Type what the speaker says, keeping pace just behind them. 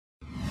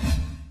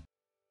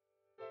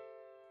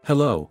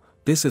Hello,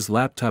 this is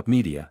Laptop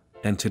Media,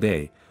 and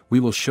today,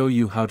 we will show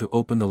you how to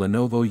open the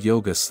Lenovo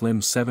Yoga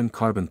Slim 7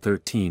 Carbon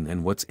 13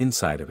 and what's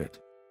inside of it.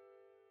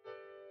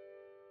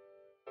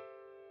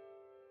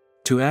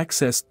 To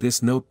access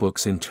this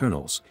notebook's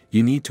internals,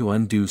 you need to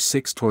undo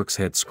 6 Torx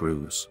head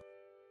screws.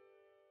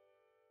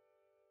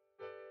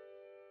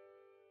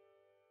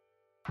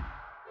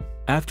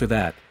 After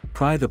that,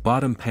 pry the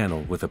bottom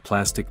panel with a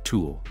plastic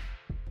tool.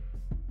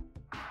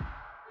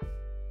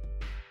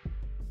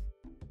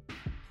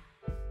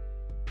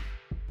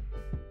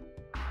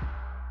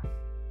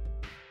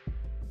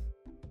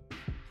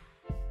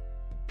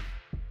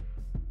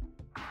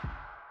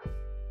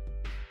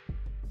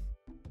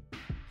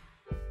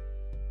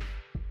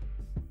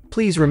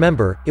 Please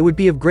remember, it would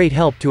be of great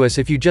help to us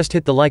if you just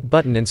hit the like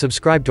button and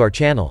subscribe to our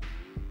channel.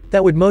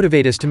 That would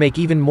motivate us to make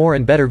even more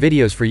and better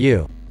videos for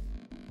you.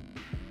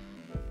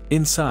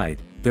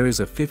 Inside, there is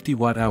a 50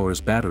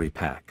 watt-hours battery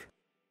pack.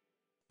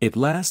 It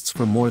lasts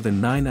for more than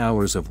 9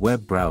 hours of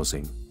web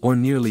browsing, or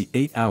nearly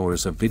 8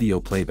 hours of video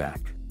playback.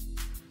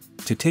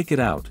 To take it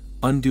out,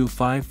 undo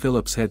 5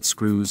 Phillips head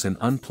screws and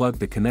unplug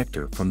the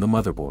connector from the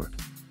motherboard.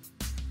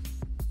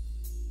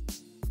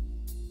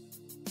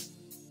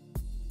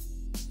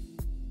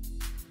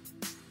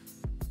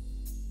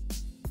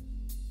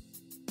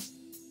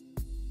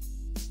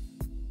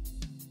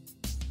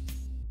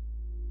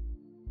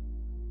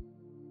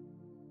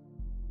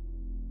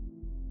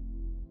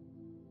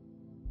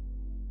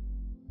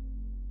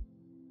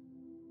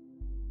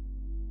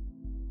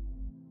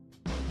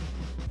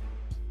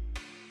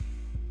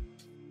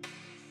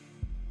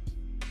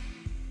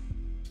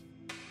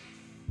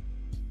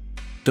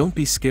 Don't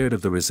be scared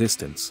of the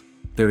resistance,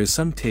 there is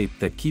some tape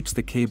that keeps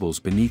the cables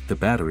beneath the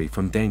battery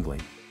from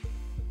dangling.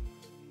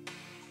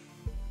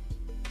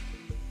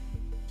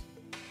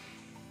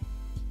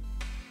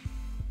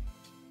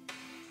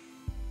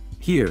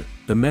 Here,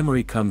 the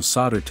memory comes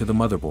soldered to the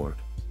motherboard.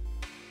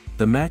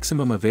 The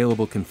maximum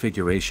available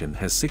configuration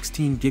has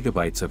 16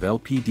 GB of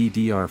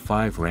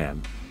LPDDR5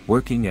 RAM,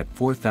 working at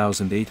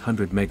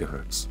 4800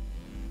 MHz.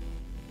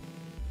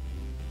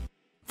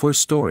 For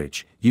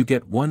storage, you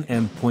get one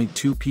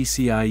M.2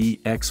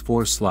 PCIe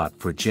X4 slot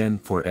for Gen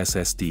 4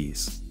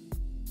 SSDs.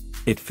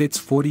 It fits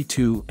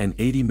 42 and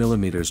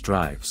 80mm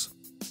drives.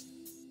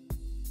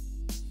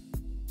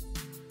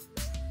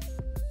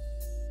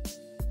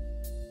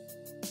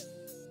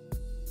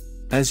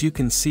 As you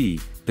can see,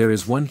 there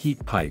is one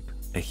heat pipe,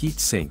 a heat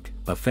sink,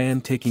 a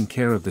fan taking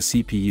care of the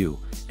CPU,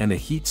 and a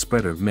heat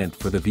spreader meant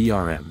for the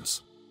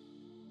VRMs.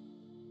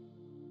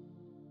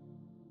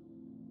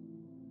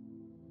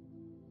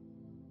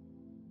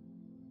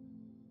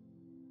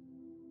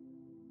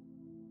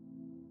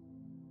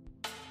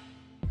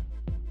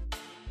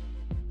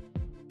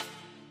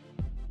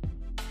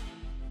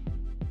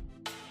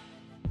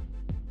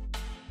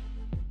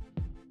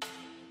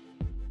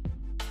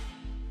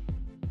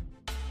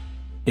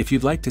 If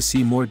you'd like to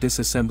see more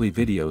disassembly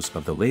videos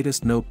of the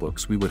latest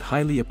notebooks, we would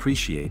highly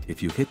appreciate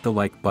if you hit the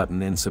like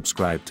button and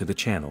subscribe to the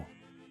channel.